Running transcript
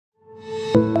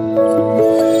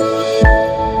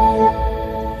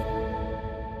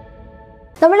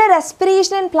നമ്മുടെ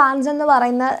respiration and plants എന്ന്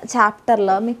പറയുന്ന ചാപ്റ്ററിൽ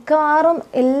മിക്കവാറും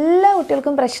എല്ലാ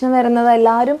കുട്ടികൾക്കും പ്രശ്നം വരുന്നത്,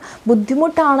 എല്ലാവരും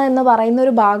ബുദ്ധിമുട്ടാണ് എന്ന് പറയുന്ന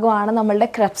ഒരു ഭാഗമാണ് നമ്മളുടെ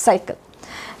ക്രെബ് സൈക്കിൾ.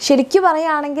 ശരിക്കും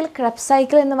പറയുകയാണെങ്കിൽ ക്രെബ്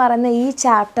സൈക്കിൾ എന്ന് പറയുന്ന ഈ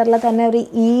ചാപ്റ്ററിൽ തന്നെ ഒരു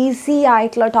ഈസി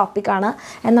ആയിട്ടുള്ള ടോപ്പിക്കാണ്.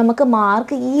 നമുക്ക്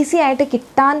മാർക്ക് ഈസി ആയിട്ട്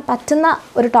കിട്ടാൻ പറ്റുന്ന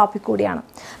ഒരു ടോപ്പിക് കൂടിയാണ്.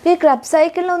 അപ്പോൾ ഈ ക്രെബ്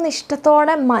സൈക്കിളിനൊന്ന്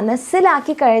ഇഷ്ടത്തോടെ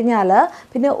മനസ്സിലാക്കി കഴിഞ്ഞാൽ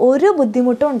പിന്നെ ഒരു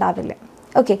ബുദ്ധിമുട്ടും ഉണ്ടാവില്ല.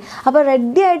 ഓക്കെ, അപ്പോൾ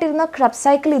റെഡി ആയിട്ടിരുന്ന ക്രെബ്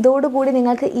സൈക്കിൾ ഇതോടുകൂടി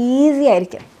നിങ്ങൾക്ക് ഈസി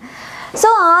ആയിരിക്കും. സോ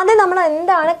ആദ്യം നമ്മൾ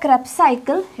എന്താണ് ക്രെബ്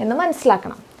സൈക്കിൾ എന്ന്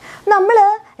മനസ്സിലാക്കണം. നമ്മൾ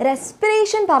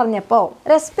റെസ്പിറേഷൻ പറഞ്ഞപ്പോൾ,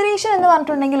 റെസ്പിറേഷൻ എന്ന്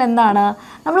പറഞ്ഞിട്ടുണ്ടെങ്കിൽ എന്താണ്,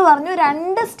 നമ്മൾ പറഞ്ഞു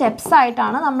 2 സ്റ്റെപ്സ്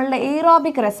ആയിട്ടാണ് നമ്മളുടെ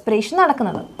എയ്റോബിക് റെസ്പിറേഷൻ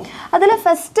നടക്കുന്നത്. അതിൽ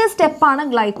ഫസ്റ്റ് സ്റ്റെപ്പാണ്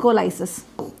ഗ്ലൈക്കോലൈസിസ്.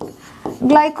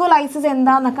 ഗ്ലൈക്കോലൈസിസ്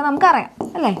എന്താണെന്നൊക്കെ നമുക്കറിയാം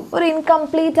അല്ലേ. ഒരു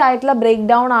ഇൻകംപ്ലീറ്റ് ആയിട്ടുള്ള ബ്രേക്ക്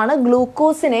ഡൗൺ ആണ്.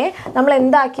 ഗ്ലൂക്കോസിനെ നമ്മൾ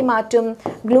എന്താക്കി മാറ്റും,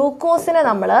 ഗ്ലൂക്കോസിനെ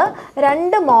നമ്മൾ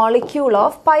 2 മോളിക്യൂൾ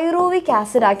ഓഫ് പൈറൂവിക്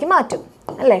ആസിഡ് ആക്കി മാറ്റും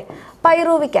അല്ലേ,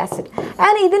 പൈറൂവിക് ആസിഡ്.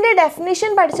 ആൻഡ് ഇതിൻ്റെ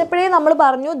ഡെഫിനിഷൻ പഠിച്ചപ്പോഴേ നമ്മൾ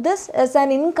പറഞ്ഞു this is an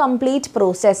incomplete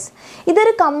process.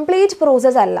 ഇതൊരു കംപ്ലീറ്റ്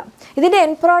പ്രോസസ്സ് അല്ല. ഇതിൻ്റെ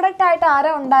എൻഡ് പ്രോഡക്റ്റ് ആയിട്ട്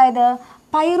ആരാ ഉണ്ടായത്,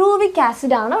 പൈറൂവിക്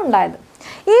ആസിഡ് ആണ് ഉണ്ടായത്.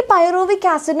 ഈ പൈറൂവിക്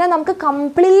ആസിഡിനെ നമുക്ക്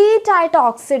കംപ്ലീറ്റ് ആയിട്ട്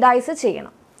ഓക്സിഡൈസ്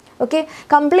ചെയ്യണം. ഓക്കെ,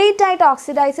 കംപ്ലീറ്റ് ആയിട്ട്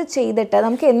ഓക്സിഡൈസ് ചെയ്തിട്ട്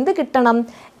നമുക്ക് എന്ത് കിട്ടണം,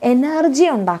 എനർജി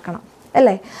ഉണ്ടാക്കണം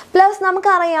അല്ലേ. പ്ലസ്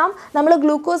നമുക്കറിയാം നമ്മൾ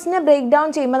ഗ്ലൂക്കോസിനെ ബ്രേക്ക് ഡൗൺ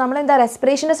ചെയ്യുമ്പോൾ നമ്മൾ എന്താ,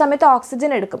 റെസ്പിറേഷൻ്റെ സമയത്ത്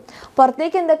ഓക്സിജൻ എടുക്കും,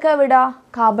 പുറത്തേക്ക് എന്തൊക്കെ വിടുക,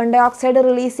 കാർബൺ ഡൈ ഓക്സൈഡ്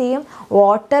റിലീസ് ചെയ്യും,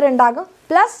 വാട്ടർ ഉണ്ടാകും,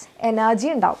 പ്ലസ് എനർജി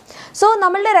ഉണ്ടാവും. സോ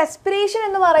നമ്മളുടെ റെസ്പിറേഷൻ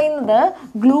എന്ന് പറയുന്നത്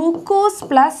ഗ്ലൂക്കോസ്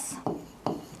പ്ലസ്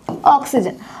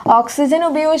ഓക്സിജൻ. ഓക്സിജൻ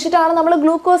ഉപയോഗിച്ചിട്ടാണ് നമ്മൾ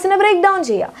ഗ്ലൂക്കോസിനെ ബ്രേക്ക് ഡൗൺ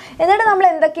ചെയ്യുക. എന്നിട്ട് നമ്മൾ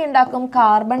എന്തൊക്കെ ഉണ്ടാക്കും,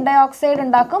 കാർബൺ ഡൈ ഓക്സൈഡ്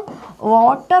ഉണ്ടാക്കും,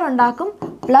 വാട്ടർ ഉണ്ടാക്കും,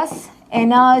 പ്ലസ്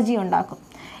എനർജി ഉണ്ടാക്കും.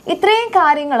 ഇത്രയും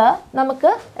കാര്യങ്ങൾ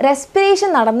നമുക്ക് റെസ്പിറേഷൻ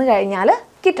നടന്നു കഴിഞ്ഞാൽ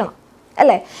കിട്ടണം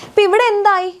അല്ലേ. ഇപ്പോൾ ഇവിടെ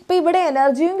എന്തായി, ഇപ്പോൾ ഇവിടെ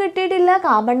എനർജിയും കിട്ടിയിട്ടില്ല,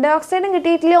 കാർബൺ ഡൈ ഓക്സൈഡും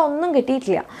കിട്ടിയിട്ടില്ല, ഒന്നും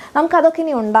കിട്ടിയിട്ടില്ല. നമുക്കതൊക്കെ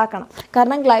ഇനി ഉണ്ടാക്കണം.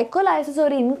 കാരണം ഗ്ലൈക്കോലൈസിസ്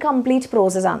ഒരു ഇൻകംപ്ലീറ്റ്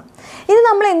പ്രോസസ്സാണ്. ഇനി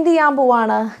നമ്മൾ എന്ത് ചെയ്യാൻ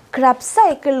പോവാണ്, ക്രെബ്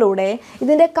സൈക്കിളിലൂടെ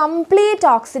ഇതിൻ്റെ കംപ്ലീറ്റ്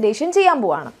ഓക്സിഡേഷൻ ചെയ്യാൻ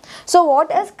പോവാണ്. So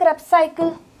what is Kreb cycle?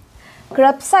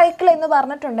 Kreb cycle എന്ന്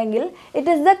പറഞ്ഞിട്ടുണ്ടെങ്കിൽ it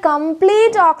is the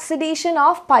complete oxidation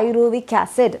of pyruvic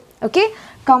acid. Okay,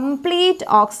 complete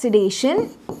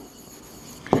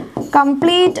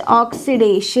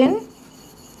oxidation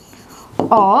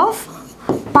of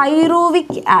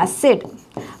pyruvic acid.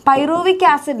 Pyruvic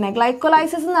ആസിഡിനെ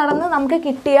glycolysis നടന്ന് നമുക്ക്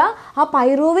കിട്ടിയ ആ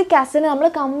പൈറൂവിക് ആസിഡിനെ നമ്മൾ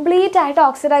കംപ്ലീറ്റ് ആയിട്ട്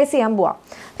ഓക്സിഡൈസ് ചെയ്യാൻ പോവാം.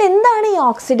 അപ്പോൾ എന്താണ് ഈ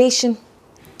ഓക്സിഡേഷൻ?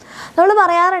 നമ്മൾ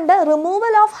പറയാറുണ്ട്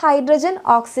റിമൂവൽ ഓഫ് ഹൈഡ്രജൻ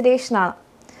ഓക്സിഡേഷൻ ആണ്.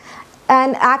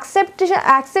 ആൻഡ്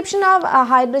ആക്സെപ്ഷൻ ഓഫ്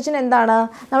ഹൈഡ്രജൻ എന്താണ്,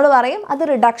 നമ്മൾ പറയും അത്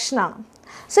റിഡക്ഷനാണ്.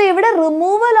 സോ ഇവിടെ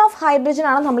റിമൂവൽ ഓഫ് ഹൈഡ്രജൻ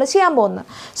ആണ് നമ്മൾ ചെയ്യാൻ പോകുന്നത്.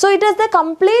 So it is the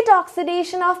complete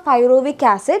oxidation of pyruvic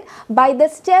acid by the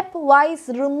step wise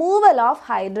removal of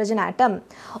hydrogen atom.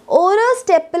 ഓരോ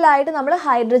സ്റ്റെപ്പിലായിട്ട് നമ്മൾ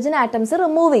ഹൈഡ്രജൻ ആറ്റംസ്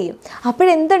റിമൂവ് ചെയ്യും.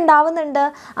 അപ്പോഴെന്തുണ്ടാവുന്നുണ്ട്,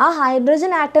 ആ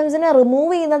hydrogen ആറ്റംസിനെ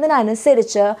remove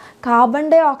ചെയ്യുന്നതിനനുസരിച്ച് carbon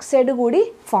dye oxide കൂടി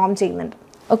ഫോം ചെയ്യുന്നുണ്ട്.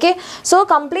 Okay, so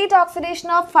complete oxidation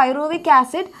of pyruvic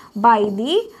acid by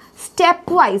the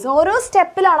stepwise. ഓരോ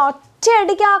സ്റ്റെപ്പിലാണ്,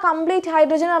 ഒറ്റയടിക്ക് ആ complete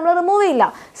hydrogen നമ്മൾ റിമൂവ് ചെയ്യില്ല.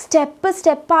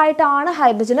 സ്റ്റെപ്പായിട്ടാണ്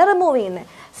ഹൈഡ്രജനെ റിമൂവ് ചെയ്യുന്നത്.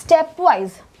 Step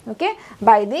wise. Okay,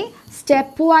 by the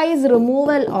step wise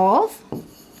removal of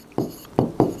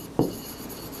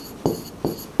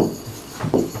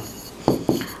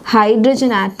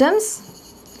hydrogen atoms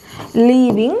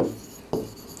leaving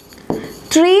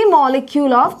 3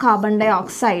 molecule of carbon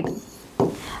dioxide.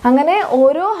 അങ്ങനെ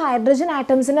ഓരോ hydrogen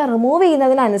ആറ്റംസിനെ remove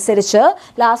ചെയ്യുന്നതിനനുസരിച്ച്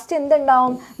last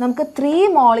എന്തുണ്ടാവും, നമുക്ക് 3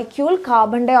 മോളിക്യൂൾ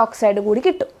കാർബൺ ഡൈ ഓക്സൈഡ് കൂടി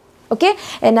കിട്ടും. ഓക്കെ,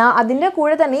 എന്നാൽ അതിൻ്റെ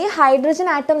കൂടെ തന്നെ ഈ ഹൈഡ്രജൻ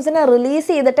ആറ്റംസിനെ റിലീസ്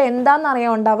ചെയ്തിട്ട് എന്താണെന്ന്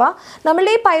അറിയാൻ ഉണ്ടാവുക,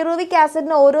 നമ്മളുടെ ഈ പൈറൂവിക്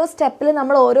ആസിഡിന് ഓരോ സ്റ്റെപ്പിൽ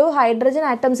നമ്മൾ ഓരോ ഹൈഡ്രജൻ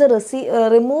ആറ്റംസ്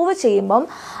റിമൂവ് ചെയ്യുമ്പം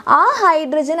ആ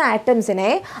ഹൈഡ്രജൻ ആറ്റംസിനെ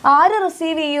ആര്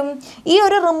റിസീവ് ചെയ്യും, ഈ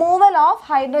ഒരു റിമൂവൽ ഓഫ്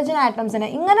ഹൈഡ്രജൻ ആറ്റംസിനെ,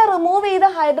 ഇങ്ങനെ റിമൂവ്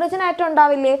ചെയ്ത ഹൈഡ്രജൻ ആറ്റം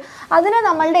ഉണ്ടാവില്ലേ, അതിനെ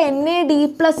നമ്മളുടെ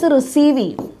NAD+ റിസീവ്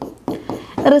ചെയ്യും.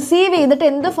 റിസീവ് ചെയ്തിട്ട്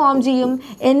എന്ത് ഫോം ചെയ്യും,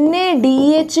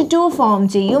 NADH2 ഫോം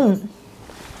ചെയ്യും.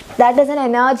 That is N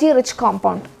energy rich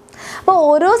compound. അപ്പോൾ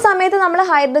ഓരോ സമയത്ത് നമ്മൾ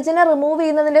ഹൈഡ്രജനെ റിമൂവ്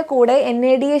ചെയ്യുന്നതിൻ്റെ കൂടെ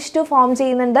NADH2 ഫോം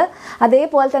ചെയ്യുന്നുണ്ട്,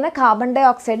 അതേപോലെ തന്നെ കാർബൺ ഡൈ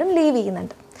ഓക്സൈഡും ലീവ്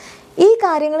ചെയ്യുന്നുണ്ട്. ഈ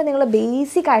കാര്യങ്ങൾ നിങ്ങൾ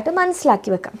ബേസിക് ആയിട്ട് മനസ്സിലാക്കി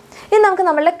വെക്കാം. ഇനി നമുക്ക്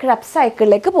നമ്മളുടെ ക്രെബ്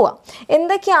സൈക്കിളിലേക്ക് പോവാം.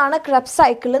 എന്തൊക്കെയാണ് ക്രെബ്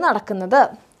സൈക്കിളിൽ നടക്കുന്നത്?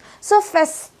 സോ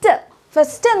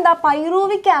ഫസ്റ്റ് എന്താ,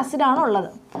 പൈറൂവിക് ആസിഡ് ആണ് ഉള്ളത്.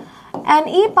 ആൻഡ്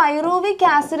ഈ പൈറൂവിക്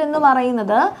ആസിഡ് എന്ന്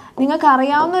പറയുന്നത് നിങ്ങൾക്ക്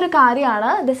അറിയാവുന്ന ഒരു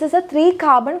കാര്യമാണ്. This is A 3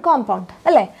 carbon compound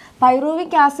അല്ലേ.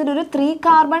 പൈറൂവിക് ആസിഡ് ഒരു 3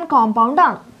 കാർബൺ കോമ്പൗണ്ട്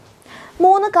ആണ്.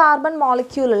 3 കാർബൺ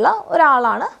മോളിക്യൂളുള്ള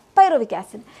ഒരാളാണ് പൈറൂവിക്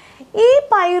ആസിഡ്. ഈ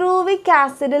പൈറൂവിക്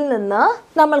ആസിഡിൽ നിന്ന്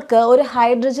നമ്മൾക്ക് ഒരു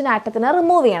ഹൈഡ്രജൻ ആറ്റത്തിനെ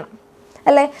റിമൂവ് ചെയ്യണം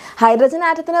അല്ലേ. ഹൈഡ്രജൻ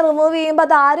ആറ്റത്തിനെ റിമൂവ് ചെയ്യുമ്പോൾ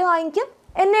അത് ആരും വാങ്ങിക്കും,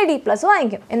 NAD+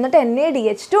 വാങ്ങിക്കും. എന്നിട്ട്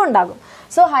NADH2 ഉണ്ടാകും.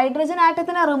 സോ ഹൈഡ്രജൻ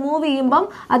ആറ്റത്തിനെ റിമൂവ് ചെയ്യുമ്പം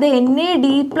അത് NAD+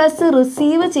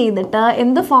 റിസീവ് ചെയ്തിട്ട്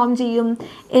എന്ത് ഫോം ചെയ്യും?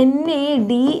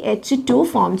 NADH2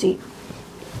 ഫോം ചെയ്യും.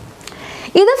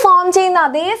 ഇത് ഫോം ചെയ്യുന്ന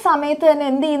അതേ സമയത്ത് തന്നെ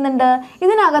എന്ത് ചെയ്യുന്നുണ്ട്?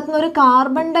 ഇതിനകത്തുനിന്ന് ഒരു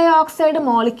കാർബൺ ഡൈ ഓക്സൈഡ്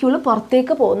മോളിക്യൂൾ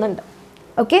പുറത്തേക്ക് പോകുന്നുണ്ട്.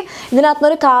 ഓക്കെ,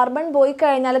 ഇതിനകത്തുനിന്നൊരു കാർബൺ പോയി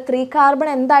കഴിഞ്ഞാൽ 3 കാർബൺ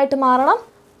എന്തായിട്ട് മാറണം?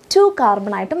 2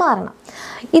 കാർബൺ ആയിട്ട് മാറണം.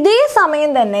 ഇതേ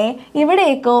സമയം തന്നെ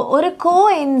ഇവിടേക്ക് ഒരു കോ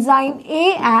എൻസൈം A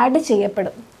ആഡ്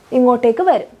ചെയ്യപ്പെടും, ഇങ്ങോട്ടേക്ക്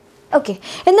വരും. ഓക്കെ,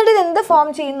 എന്നിട്ട് ഇത് എന്ത് ഫോം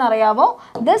ചെയ്യുന്ന അറിയാവോ?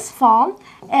 This form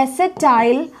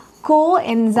acetyl co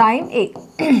enzyme A.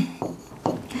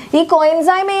 ഈ കോ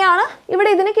എൻസൈം A ആണ്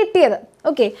ഇവിടെ ഇതിന് കിട്ടിയത്.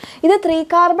 ഓക്കെ, ഇത് 3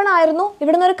 കാർബൺ ആയിരുന്നു.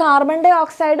 ഇവിടെ നിന്ന് ഒരു കാർബൺ ഡൈ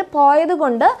ഓക്സൈഡ് പോയത്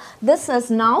കൊണ്ട് ദിസ്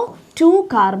ഇസ് നൗ 2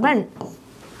 കാർബൺ.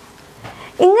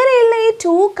 ഇങ്ങനെയുള്ള ഈ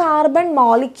 2 കാർബൺ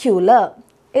മോളിക്യൂള്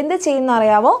എന്ത് ചെയ്യുന്ന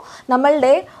അറിയാവോ?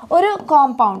 നമ്മളുടെ ഒരു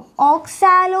കോമ്പൗണ്ട്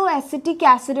ഓക്സാലോ അസിറ്റിക്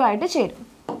ആസിഡുമായിട്ട് ചേരും.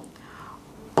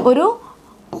 ഒരു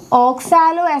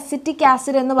ഓക്സാലോ അസിറ്റിക്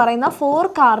ആസിഡ് എന്ന് പറയുന്ന 4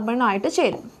 കാർബൺ ആയിട്ട്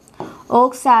ചേരും.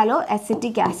 Oxalo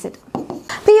acetic acid.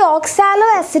 അപ്പോൾ ഈ ഓക്സാലോ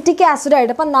അസിറ്റിക്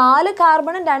ആസിഡായിട്ട് ഇപ്പോൾ 4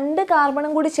 കാർബണും 2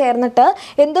 കാർബണും കൂടി ചേർന്നിട്ട്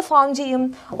എന്ത് ഫോം ചെയ്യും?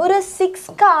 ഒരു 6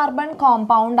 കാർബൺ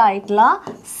കോമ്പൗണ്ട് ആയിട്ടുള്ള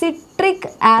സിട്രിക്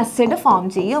ആസിഡ് ഫോം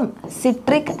ചെയ്യും.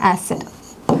 Citric acid.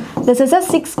 This is A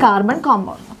 6 carbon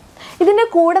compound. ഇതിൻ്റെ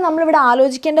കൂടെ നമ്മളിവിടെ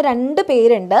ആലോചിക്കേണ്ട 2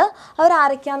 പേരുണ്ട്.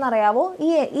 അവരാരൊക്കെയാണെന്ന് അറിയാവോ?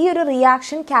 ഈ ഒരു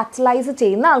റിയാക്ഷൻ കാറ്റലൈസ്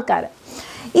ചെയ്യുന്ന ആൾക്കാർ.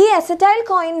 ഈ acetyl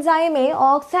coenzyme A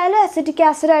oxalo acetic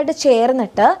ആസിഡായിട്ട്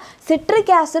ചേർന്നിട്ട്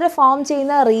സിട്രിക് ആസിഡ് ഫോം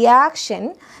ചെയ്യുന്ന റിയാക്ഷൻ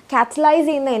കാറ്റലൈസ്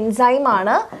ചെയ്യുന്ന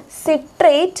എൻസൈമാണ്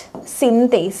സിട്രേറ്റ്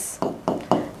സിന്തേസ്.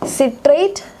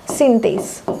 Citrate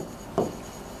synthase.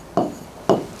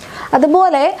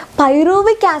 അതുപോലെ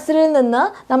പൈറൂവിക് ആസിഡിൽ നിന്ന്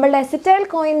നമ്മളുടെ അസറ്റൈൽ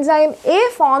കോഎൻസൈം A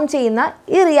ഫോം ചെയ്യുന്ന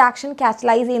ഈ റിയാക്ഷൻ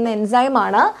കാറ്റലൈസ് ചെയ്യുന്ന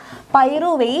എൻസൈമാണ്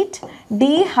പൈറുവേറ്റ്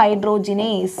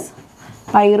ഡീഹൈഡ്രോജിനേസ്.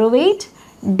 Pyruvate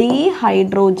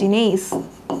dehydrogenase.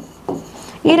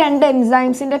 ഈ 2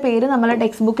 എൻസൈംസിൻ്റെ പേര് നമ്മൾ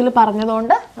ടെക്സ്റ്റ് ബുക്കിൽ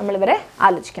പറഞ്ഞതുകൊണ്ട് നമ്മളിവരെ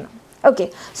ആലോചിക്കണം. ഓക്കെ,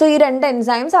 സോ ഈ 2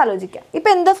 എൻസൈംസ് ആലോചിക്കാം.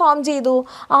 ഇപ്പോൾ എന്ത് ഫോം ചെയ്തു?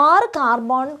 6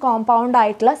 കാർബൺ കോമ്പൗണ്ട്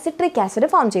ആയിട്ടുള്ള സിട്രിക് ആസിഡ്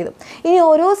ഫോം ചെയ്തു. ഇനി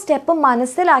ഓരോ സ്റ്റെപ്പും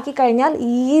മനസ്സിലാക്കി കഴിഞ്ഞാൽ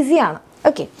ഈസിയാണ്.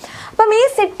 ഓക്കെ, അപ്പം ഈ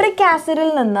സിട്രിക്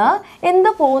ആസിഡിൽ നിന്ന് എന്ത്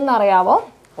പോകുമെന്നറിയാവോ?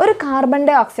 ഒരു കാർബൺ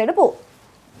ഡൈ ഓക്സൈഡ് പോകും.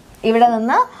 ഇവിടെ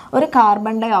നിന്ന് ഒരു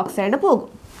കാർബൺ ഡൈ ഓക്സൈഡ് പോകും.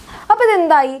 അപ്പോൾ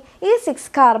ഇതെന്തായി? ഈ 6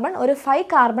 കാർബൺ ഒരു 5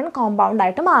 കാർബൺ കോമ്പൗണ്ട്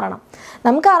ആയിട്ട് മാറണം.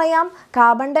 നമുക്കറിയാം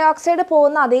കാർബൺ ഡൈ ഓക്സൈഡ്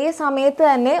പോകുന്ന അതേ സമയത്ത്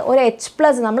തന്നെ ഒരു H+,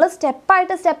 നമ്മൾ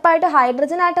സ്റ്റെപ്പായിട്ട്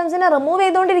ഹൈഡ്രജൻ ആറ്റംസിനെ റിമൂവ്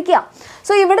ചെയ്തുകൊണ്ടിരിക്കുക.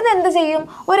 സോ ഇവിടുന്ന് എന്ത് ചെയ്യും?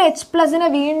 ഒരു H+നെ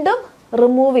വീണ്ടും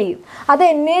റിമൂവ് ചെയ്യും. അത്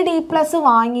NAD+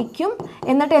 വാങ്ങിക്കും.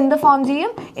 എന്നിട്ട് എന്ത് ഫോം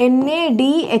ചെയ്യും?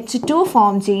 NADH2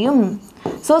 ഫോം ചെയ്യും.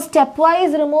 So step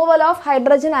wise removal of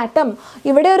hydrogen atom.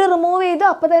 ഇവിടെ ഒരു റിമൂവ് ചെയ്തു,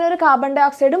 അപ്പോൾ തന്നെ ഒരു കാർബൺ ഡൈ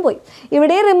ഓക്സൈഡും പോയി.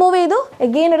 ഇവിടെ റിമൂവ് ചെയ്തു,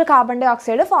 എഗെയിൻ ഒരു കാർബൺ ഡൈ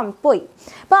ഓക്സൈഡ് പോയി.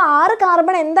 അപ്പോൾ 6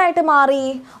 കാർബൺ എന്തായിട്ട് മാറി?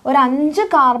 ഒരു 5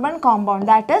 carbon compound.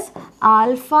 That is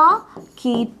alpha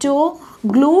keto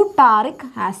glutaric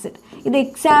acid. ഇത്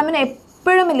എക്സാമിന്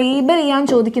എപ്പോഴും ലേബൽ ചെയ്യാൻ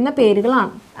ചോദിക്കുന്ന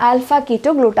പേരുകളാണ്. Alpha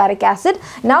keto glutaric acid.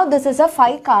 Now this is A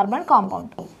 5 carbon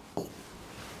compound.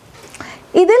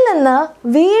 ഇതിൽ നിന്ന്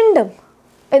വീണ്ടും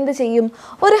എന്ത് ചെയ്യും?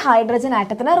 ഒരു ഹൈഡ്രജൻ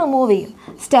ആറ്റത്തിനെ റിമൂവ് ചെയ്യും.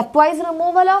 Step wise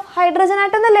removal of hydrogen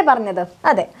atom എന്നല്ലേ പറഞ്ഞത്?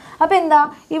 അതെ. അപ്പോൾ എന്താ?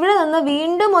 ഇവിടെ നിന്ന്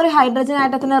വീണ്ടും ഒരു ഹൈഡ്രജൻ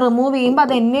ആറ്റത്തിനെ റിമൂവ് ചെയ്യുമ്പോൾ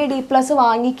അത് NAD+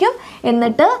 വാങ്ങിക്കും.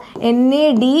 എന്നിട്ട്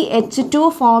NADH2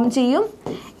 ഫോം ചെയ്യും.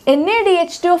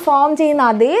 NADH2 ഫോം ചെയ്യുന്ന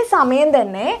അതേ സമയം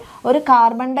തന്നെ ഒരു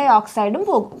കാർബൺ ഡൈ ഓക്സൈഡും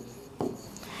പോകും.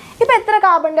 ഇപ്പോൾ എത്ര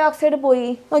കാർബൺ ഡൈ ഓക്സൈഡ്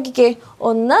പോയി നോക്കിക്കേ?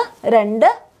 1,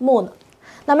 2, 3.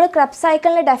 നമ്മൾ ക്രെബ്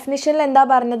സൈക്കിളിൻ്റെ ഡെഫിനിഷനിൽ എന്താ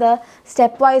പറഞ്ഞത്?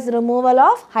 Step wise removal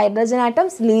of hydrogen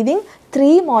atoms living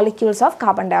 3 molecules of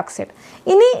carbon dye oxide.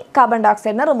 ഇനി കാർബൺ ഡൈ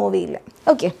ഓക്സൈഡിനെ റിമൂവ് ചെയ്യില്ല.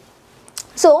 ഓക്കെ,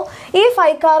 സോ ഈ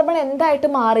 5 കാർബൺ എന്തായിട്ട്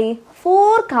മാറി?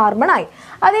 4 കാർബൺ ആയി.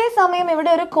 അതേസമയം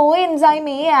ഇവിടെ ഒരു കോ എൻസൈം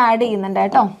A ആഡ് ചെയ്യുന്നുണ്ട്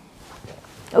കേട്ടോ.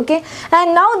 Okay,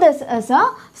 and now this is A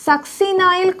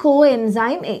succinyl co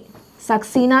enzyme A.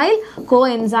 Succinyl co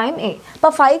enzyme A.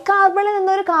 അപ്പോൾ 5 കാർബണിൽ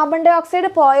നിന്നൊരു കാർബൺ ഡൈ ഓക്സൈഡ്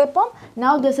പോയപ്പം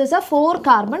now this is A 4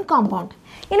 carbon compound.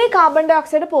 ഇനി കാർബൺ ഡൈ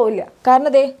ഓക്സൈഡ് പോവില്ല. കാരണം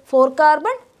ഇതേ 4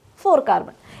 കാർബൺ 4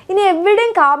 കാർബൺ. ഇനി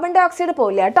എവിടെയും കാർബൺ ഡൈ ഓക്സൈഡ്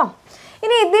പോവില്ല കേട്ടോ.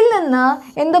 ഇനി ഇതിൽ നിന്ന്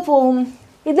എന്ത് പോവും?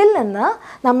 ഇതിൽ നിന്ന്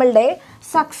നമ്മളുടെ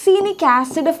സക്സീനിക്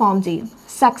ആസിഡ് ഫോം ചെയ്യും.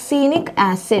 സക്സീനിക്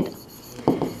ആസിഡ്.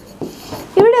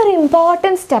 ഇവിടെ ഒരു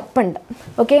ഇമ്പോർട്ടൻറ്റ് സ്റ്റെപ്പ് ഉണ്ട്.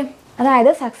 ഓക്കെ, അതായത്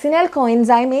സക്സിനൈൽ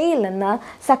കോഎൻസൈം Aയിൽ നിന്ന്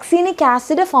സക്സീനിക്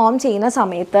ആസിഡ് ഫോം ചെയ്യുന്ന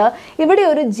സമയത്ത് ഇവിടെ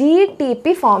ഒരു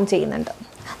GTP ഫോം ചെയ്യുന്നുണ്ട്.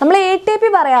 നമ്മൾ ATP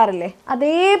പറയാറില്ലേ?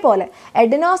 അതേപോലെ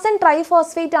എഡിനോസിൻ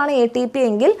ട്രൈഫോസ്ഫേറ്റ് ആണ് ATP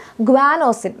എങ്കിൽ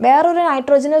ഗ്വാനോസിൻ വേറൊരു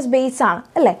നൈട്രോജനസ് ബേസ് ആണ്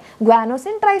അല്ലേ?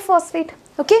 Guanosine triphosphate.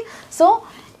 ഓക്കെ, സോ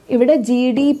ഇവിടെ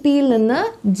GDPയിൽ നിന്ന്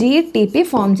GTP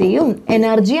ഫോം ചെയ്യും.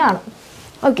 എനർജിയാണ്.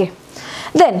 ഓക്കെ,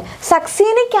 ദെൻ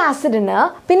സക്സീനിക് ആസിഡിന്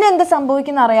പിന്നെ എന്ത്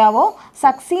സംഭവിക്കുന്ന അറിയാവോ?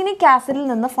 സക്സീനിക് ആസിഡിൽ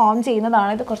നിന്ന് ഫോം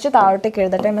ചെയ്യുന്നതാണ്. ഇത് കുറച്ച് താഴോട്ടേക്ക്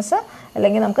എഴുതട്ടെ മിസ്,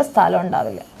 അല്ലെങ്കിൽ നമുക്ക് സ്ഥലം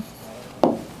ഉണ്ടാവില്ല.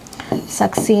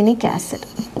 സക്സീനിക് ആസിഡ്,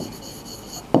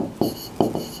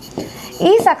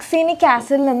 ഈ സക്സീനിക്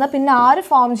ആസിഡിൽ നിന്ന് പിന്നെ ആര്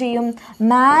ഫോം ചെയ്യും?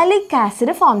 മാലിക്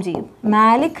ആസിഡ് ഫോം ചെയ്യും.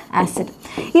 മാലിക് ആസിഡ്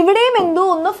ഇവിടെയും എന്തോ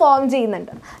ഒന്ന് ഫോം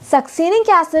ചെയ്യുന്നുണ്ട്.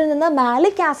 സക്സീനിക് ആസിഡിൽ നിന്ന്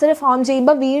മാലിക് ആസിഡ് ഫോം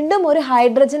ചെയ്യുമ്പോൾ വീണ്ടും ഒരു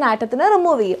ഹൈഡ്രജൻ ആറ്റത്തിനെ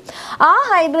റിമൂവ് ചെയ്യും. ആ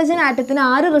ഹൈഡ്രജൻ ആറ്റത്തിന്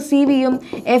ആര് റിസീവ് ചെയ്യും?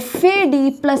 FAD+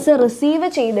 റിസീവ്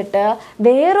ചെയ്തിട്ട്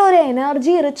വേറൊരു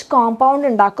എനർജി റിച്ച് കോമ്പൗണ്ട്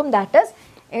ഉണ്ടാക്കും. ദാറ്റ് ഈസ്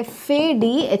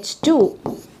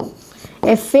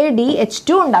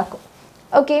FADH2 ഉണ്ടാക്കും.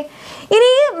 ഓക്കെ, ഇനി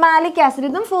ഈ മാലിക് ആസിഡ്,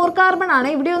 ഇതും 4 കാർബൺ ആണ്.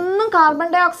 ഇവിടെ ഒന്നും കാർബൺ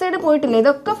ഡൈ ഓക്സൈഡ് പോയിട്ടില്ല,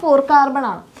 ഇതൊക്കെ 4 കാർബൺ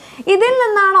ആണ്. ഇതിൽ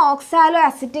നിന്നാണ് ഓക്സാലോ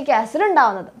അസിറ്റിക് ആസിഡ്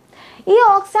ഉണ്ടാകുന്നത്. ഈ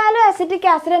ഓക്സാലോ അസിറ്റിക്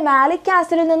ആസിഡ് മാലിക്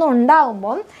ആസിഡിൽ നിന്ന്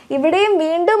ഉണ്ടാകുമ്പോൾ ഇവിടെയും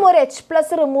വീണ്ടും ഒരു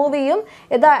H+ റിമൂവ് ചെയ്യും.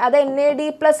 അത് NAD+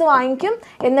 വാങ്ങിക്കും,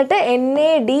 എന്നിട്ട്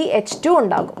NADH2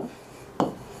 ഉണ്ടാകും.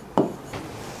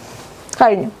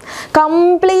 കഴിഞ്ഞു.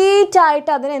 കംപ്ലീറ്റ്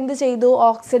ആയിട്ട് അതിനെ എന്ത് ചെയ്തു?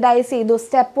 ഓക്സിഡൈസ് ചെയ്തു.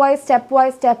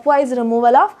 Step wise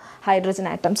removal of hydrogen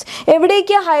atoms.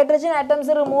 എവിടേക്കാണ് ഹൈഡ്രജൻ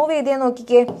ആറ്റംസ് റിമൂവ് ചെയ്തേന്ന്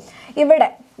നോക്കിക്കേ. ഇവിടെ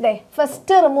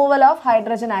first removal of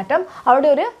hydrogen atom, അവിടെ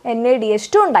ഒരു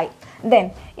NADH2 ഉണ്ടായി. ദെൻ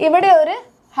ഇവിടെ ഒരു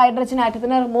ഹൈഡ്രജൻ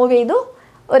ആറ്റത്തിനെ റിമൂവ് ചെയ്തു,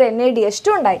 ഒരു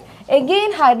NADH2 ഉണ്ടായി.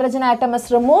 Again hydrogen atom is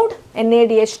removed,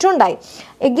 NADH2 ഉണ്ടായി.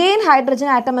 Again hydrogen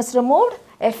atom is removed,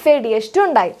 FADH2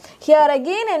 ഉണ്ടായി. Here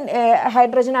again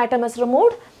hydrogen atom is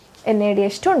removed,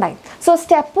 NADH2 ഉണ്ടായി. So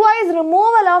step wise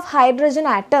removal of hydrogen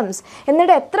atoms.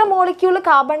 എന്നിട്ട് എത്ര മോളിക്യൂൾ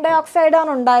കാർബൺ ഡൈ ഓക്സൈഡാണ്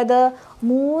ഉണ്ടായത്?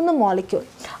 3 molecule.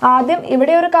 ആദ്യം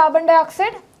ഇവിടെ ഒരു കാർബൺ ഡൈ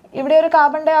ഓക്സൈഡ്, ഇവിടെ ഒരു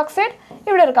കാർബൺ ഡൈ ഓക്സൈഡ്,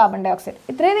 ഇവിടെ ഒരു കാർബൺ ഡൈ ഓക്സൈഡ്.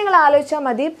 ഇത്രയും നിങ്ങൾ ആലോചിച്ചാൽ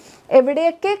മതി.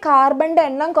 എവിടെയൊക്കെ കാർബണിൻ്റെ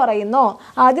എണ്ണം കുറയുന്നോ,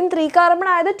 ആദ്യം 3 കാർബൺ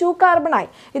ആയത് 2 കാർബൺ ആയി.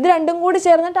 ഇത് രണ്ടും കൂടി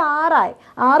ചേർന്നിട്ട് 6 ആയി.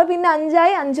 6 പിന്നെ 5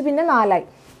 ആയി, 5 പിന്നെ 4 ആയി.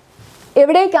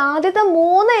 എവിടേക്ക്? ആദ്യത്തെ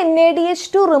 3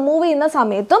 NADH2 റിമൂവ് ചെയ്യുന്ന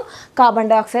സമയത്തും കാർബൺ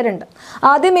ഡൈ ഓക്സൈഡ് ഉണ്ട്.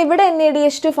 ആദ്യം ഇവിടെ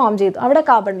NADH2 ഫോം ചെയ്തു, അവിടെ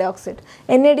carbon dye oxide,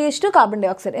 NADH2 carbon dye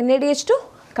oxide, NADH2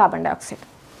 carbon dye oxide.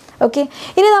 Okay,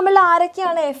 ഇനി നമ്മൾ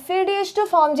ആരൊക്കെയാണ്? FADH2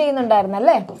 form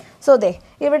ചെയ്യുന്നുണ്ടായിരുന്നല്ലേ. സോ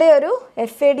ഇവിടെ ഒരു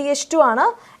FADH2 ആണ്,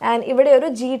 ആൻഡ് ഇവിടെ ഒരു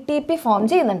GTP ഫോം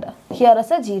ചെയ്യുന്നുണ്ട്. Here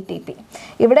is A GTP.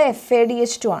 ഇവിടെ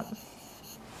FADH2 ആണ്.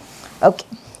 ഓക്കെ,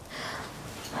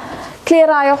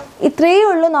 ക്ലിയർ ആയോ? ഇത്രയേ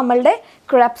ഉള്ളൂ നമ്മളുടെ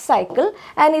ക്രെബ് സൈക്കിൾ.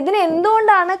 ആൻഡ് ഇതിന്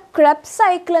എന്തുകൊണ്ടാണ് ക്രെബ്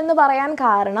സൈക്കിൾ എന്ന് പറയാൻ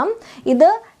കാരണം, ഇത്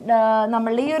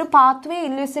നമ്മളുടെ ഈ ഒരു പാത്വേ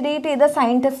ഇല്യൂസിഡേറ്റ് ചെയ്ത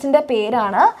സയൻറ്റിസ്റ്റിൻ്റെ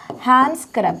പേരാണ് ഹാൻസ്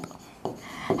ക്രെബ്.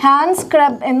 ഹാൻസ്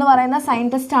ക്രെബ് എന്ന് പറയുന്ന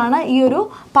സയൻറ്റിസ്റ്റാണ് ഈ ഒരു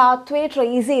പാത്വേ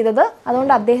ട്രേസ് ചെയ്തത്.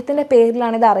 അതുകൊണ്ട് അദ്ദേഹത്തിൻ്റെ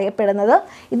പേരിലാണ് ഇത് അറിയപ്പെടുന്നത്.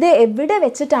 ഇത് എവിടെ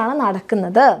വെച്ചിട്ടാണ്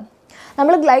നടക്കുന്നത്?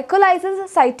 നമ്മൾ ഗ്ലൈക്കോലൈസിസ്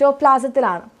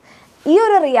സൈറ്റോപ്ലാസത്തിലാണ്. ഈ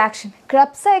ഒരു റിയാക്ഷൻ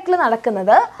ക്രെബ് സൈക്കിൾ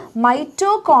നടക്കുന്നത്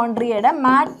മൈറ്റോകോൺഡ്രിയയുടെ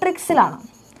മാട്രിക്സിലാണ്.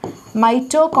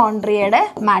 മൈറ്റോകോൺഡ്രിയയുടെ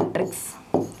മാട്രിക്സ്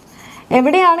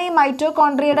എവിടെയാണ്? ഈ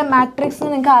മൈറ്റോകോൺഡ്രിയയുടെ മാട്രിക്സ്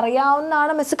എന്ന് നിങ്ങൾക്ക്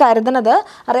അറിയാവുന്നതാണ് മിസ് കരുതുന്നത്.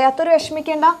 അറിയാത്തൊരു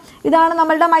വിഷമിക്കേണ്ട. ഇതാണ്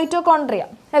നമ്മളുടെ മൈറ്റോകോൺഡ്രിയ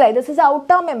അല്ലേ. This is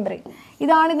outer membrane.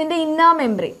 ഇതാണ് ഇതിൻ്റെ ഇന്നർ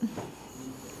മെംബ്രെയിൻ.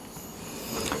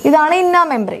 ഇതാണ് ഇന്നർ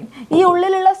മെംബ്രെയിൻ. ഈ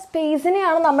ഉള്ളിലുള്ള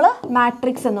സ്പേസിനെയാണ് നമ്മൾ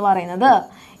മാട്രിക്സ് എന്ന് പറയുന്നത്.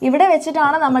 ഇവിടെ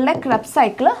വെച്ചിട്ടാണ് നമ്മളുടെ ക്രെബ്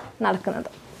സൈക്കിൾ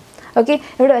നടക്കുന്നത്. ഓക്കെ,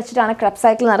 ഇവിടെ വെച്ചിട്ടാണ് ക്രെബ്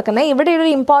സൈക്കിൾ നടക്കുന്നത്. ഇവിടെ ഒരു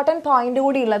ഇമ്പോർട്ടൻറ്റ് പോയിന്റ്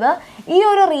കൂടി ഉള്ളത്, ഈ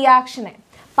ഒരു റിയാക്ഷനെ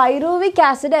pyruvic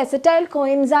acid acetyl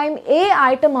coenzyme A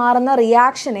ആയിട്ട് മാറുന്ന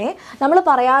റിയാക്ഷനെ നമ്മൾ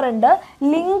പറയാറുണ്ട്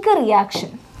ലിങ്ക് റിയാക്ഷൻ.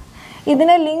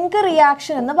 ഇതിനെ ലിങ്ക്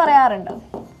റിയാക്ഷൻ എന്ന് പറയാറുണ്ട്,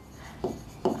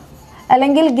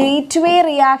 അല്ലെങ്കിൽ ഗേറ്റ്വേ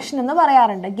റിയാക്ഷൻ എന്ന്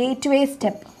പറയാറുണ്ട്. ഗേറ്റ്വേ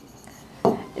സ്റ്റെപ്പ്,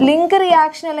 ലിങ്ക്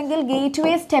റിയാക്ഷൻ അല്ലെങ്കിൽ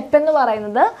ഗേറ്റ്വേ സ്റ്റെപ്പ് എന്ന്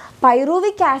പറയുന്നത്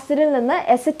പൈറൂവിക് ആസിഡിൽ നിന്ന്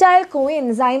അസറ്റൈൽ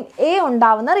കോഎൻസൈം A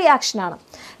ഉണ്ടാവുന്ന റിയാക്ഷനാണ്.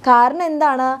 കാരണം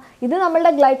എന്താണ്? ഇത്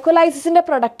നമ്മളുടെ ഗ്ലൈക്കോലൈസിസിൻ്റെ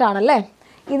പ്രൊഡക്റ്റ് ആണല്ലേ.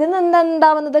 ഇതിൽ നിന്ന്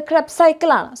ഉണ്ടാവുന്നത് ക്രെബ്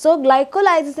സൈക്കിളാണ്. സോ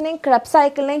ഗ്ലൈക്കോലൈസിസിനെയും ക്രെബ്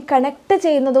സൈക്കിളിനെയും കണക്ട്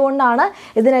ചെയ്യുന്നത് കൊണ്ടാണ്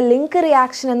ഇതിനെ ലിങ്ക്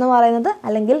റിയാക്ഷൻ എന്ന് പറയുന്നത്,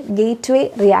 അല്ലെങ്കിൽ ഗേറ്റ്വേ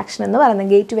റിയാക്ഷൻ എന്ന് പറയുന്നത്,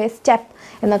 ഗേറ്റ്വേ സ്റ്റെപ്പ്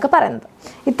എന്നൊക്കെ പറയുന്നത്.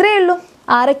 ഇത്രയേ ഉള്ളൂ.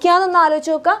 ആരൊക്കെയാണെന്നൊന്ന്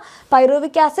ആലോചിച്ച് നോക്കുക.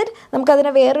 പൈറൂവിക് ആസിഡ്,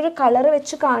 നമുക്കതിനെ വേറൊരു കളർ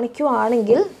വെച്ച്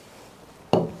കാണിക്കുവാണെങ്കിൽ,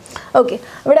 ഓക്കെ,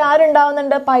 ഇവിടെ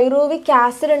ആരുണ്ടാവുന്നുണ്ട്? പൈറൂവിക്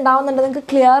ആസിഡ് ഉണ്ടാവുന്നുണ്ട്. നിങ്ങൾക്ക്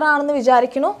ക്ലിയർ ആണെന്ന്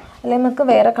വിചാരിക്കണു, അല്ലെങ്കിൽ നമുക്ക്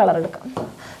വേറെ കളർ എടുക്കാം.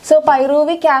 സോ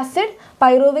പൈറൂവിക്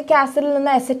ആസിഡിൽ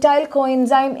നിന്ന് acetyl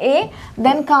coenzyme A,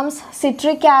 then comes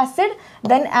citric acid,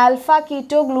 then alpha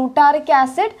ketoglutaric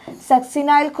acid,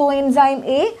 succinyl coenzyme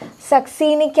A,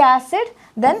 succinic acid,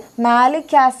 then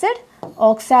malic acid,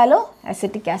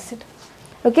 oxaloacetic acid.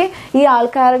 Okay, ഈ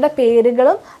ആൾക്കാരുടെ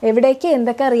പേരുകളും എവിടേക്ക്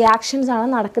എന്തൊക്കെ റിയാക്ഷൻസ് ആണ്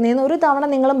നടക്കുന്നതെന്ന് ഒരു തവണ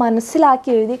നിങ്ങൾ മനസ്സിലാക്കി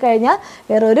എഴുതി കഴിഞ്ഞാൽ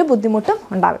വേറെ ഒരു ബുദ്ധിമുട്ടും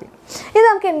ഉണ്ടാവില്ല. ഇത്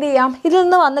നമുക്ക് എന്ത് ചെയ്യാം? ഇതിൽ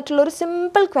നിന്ന് വന്നിട്ടുള്ളൊരു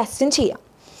സിമ്പിൾ ക്വസ്റ്റ്യൻ ചെയ്യാം.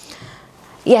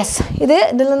 യെസ്,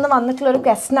 ഇതിൽ നിന്ന് വന്നിട്ടുള്ളൊരു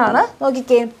ക്വസ്റ്റ്യൻ ആണ്.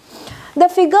 നോക്കിക്കേ, The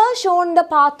figure shown the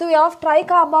pathway of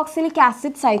tricarboxylic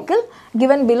acid cycle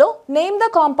given below. Name the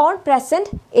compound present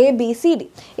A, B, C, D.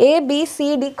 A, B,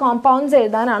 C, D compounds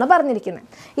എഴുതാനാണ് പറഞ്ഞിരിക്കുന്നത്.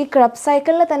 ഈ ക്രെബ്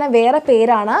സൈക്കിളിൽ തന്നെ വേറെ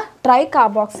പേരാണ്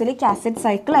ട്രൈകാർബോക്സിലിക് ആസിഡ്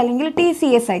സൈക്കിൾ അല്ലെങ്കിൽ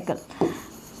TCA സൈക്കിൾ.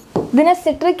 ഇതിനെ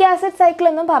സിട്രിക് ആസിഡ് സൈക്കിൾ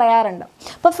എന്നും പറയാറുണ്ട്.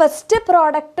 അപ്പോൾ ഫസ്റ്റ്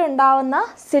പ്രോഡക്റ്റ് ഉണ്ടാവുന്ന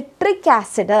citric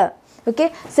acid, okay,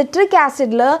 citric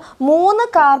ആസിഡിൽ 3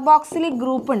 carboxylic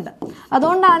group ഉണ്ട്.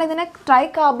 അതുകൊണ്ടാണ് ഇതിനെ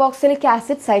ട്രൈകാർബോക്സിലിക്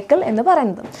ആസിഡ് സൈക്കിൾ എന്ന്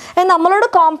പറയുന്നത്. നമ്മളോട്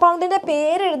കോമ്പൗണ്ടിൻ്റെ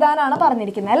പേര് എഴുതാനാണ്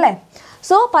പറഞ്ഞിരിക്കുന്നത് അല്ലേ.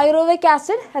 So pyruvic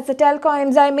acid, acetyl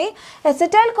coenzyme A.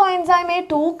 Acetyl coenzyme A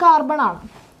 2 carbon ആണ്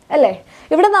അല്ലേ.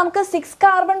 ഇവിടെ നമുക്ക് 6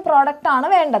 കാർബൺ പ്രോഡക്റ്റ് ആണ്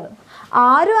വേണ്ടത്.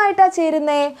 ആരുമായിട്ടാണ്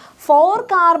ചേരുന്നത്? 4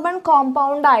 കാർബൺ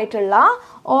കോമ്പൗണ്ട് ആയിട്ടുള്ള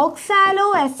ഓക്സാലോ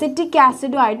അസിറ്റിക്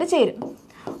ആസിഡുമായിട്ട് ചേരും.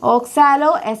 ഓക്സാലോ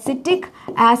അസിറ്റിക്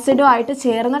ആസിഡുമായിട്ട്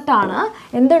ചേർന്നിട്ടാണ്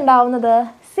എന്തുണ്ടാവുന്നത്?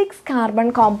 6 കാർബൺ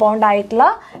കോമ്പൗണ്ട് ആയിട്ടുള്ള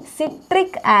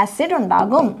സിട്രിക് ആസിഡ്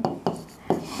ഉണ്ടാകും.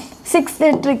 6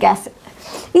 സിട്രിക് ആസിഡ്.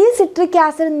 ഈ സിട്രിക്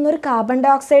ആസിഡിൽ നിന്നൊരു കാർബൺ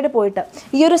ഡൈ ഓക്സൈഡ് പോയിട്ട്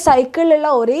ഈ ഒരു സൈക്കിളിലുള്ള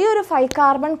ഒരേ ഒരു 5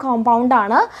 കാർബൺ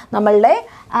കോമ്പൗണ്ടാണ് നമ്മളുടെ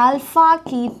ആൽഫ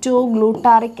കീറ്റോ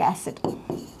ഗ്ലൂട്ടാറിക് ആസിഡ്.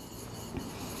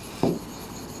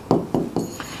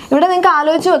 ഇവിടെ നിങ്ങൾക്ക്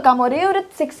ആലോചിച്ച് വെക്കാം, ഒരേ ഒരു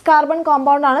 6 കാർബൺ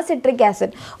കോമ്പൗണ്ടാണ് സിട്രിക്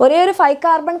ആസിഡ്, ഒരേ ഒരു 5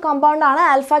 carbon കോമ്പൗണ്ടാണ്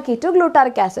alpha keto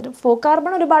glutaric acid. 4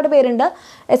 carbon ഒരുപാട് പേരുണ്ട്.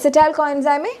 എസറ്റൈൽ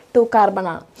കോഎൻസൈം 2 കാർബൺ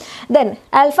ആണ്. ദെൻ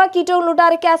ആൽഫ കീറ്റോ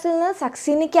ഗ്ലൂട്ടാറിക് ആസിഡിൽ നിന്ന്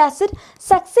സക്സീനിക് ആസിഡ്.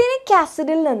 സക്സീനിക്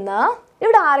ആസിഡിൽ നിന്ന്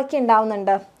ഇവിടെ ആരൊക്കെ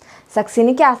ഉണ്ടാവുന്നുണ്ട്?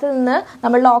 സക്സീനിക് ആസിഡിൽ നിന്ന്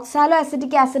നമ്മളുടെ ഓക്സാലോ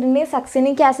അസിറ്റിക് ആസിഡിൻ്റെയും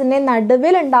സക്സീനിക് ആസിഡിൻ്റെയും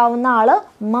നടുവിൽ ഉണ്ടാവുന്ന ആൾ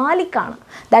മാലിക്കാണ്.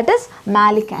 That is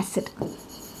malic acid.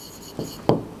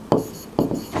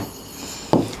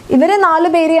 ഇവർ 4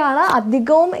 പേരെയാണ്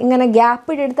അധികവും ഇങ്ങനെ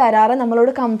ഗ്യാപ്പ് ഇട്ടെടുത്ത് തരാറ്, നമ്മളോട്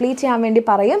കംപ്ലീറ്റ് ചെയ്യാൻ വേണ്ടി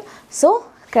പറയും. സോ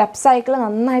ക്രെബ് സൈക്കിൾ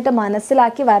നന്നായിട്ട്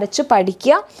മനസ്സിലാക്കി വരച്ച്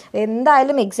പഠിക്കുക.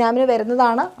 എന്തായാലും എക്സാമിന്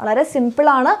വരുന്നതാണ്. വളരെ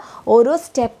സിമ്പിളാണ്. ഓരോ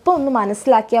സ്റ്റെപ്പും ഒന്ന്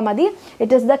മനസ്സിലാക്കിയാൽ മതി.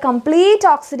 It is the complete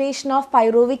oxidation of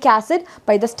pyruvic acid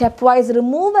by the step wise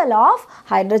removal of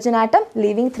hydrogen atom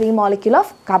living 3 molecule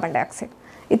of carbon dye oxide.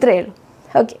 ഇത്രയേ ഉള്ളൂ.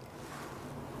 ഓക്കെ.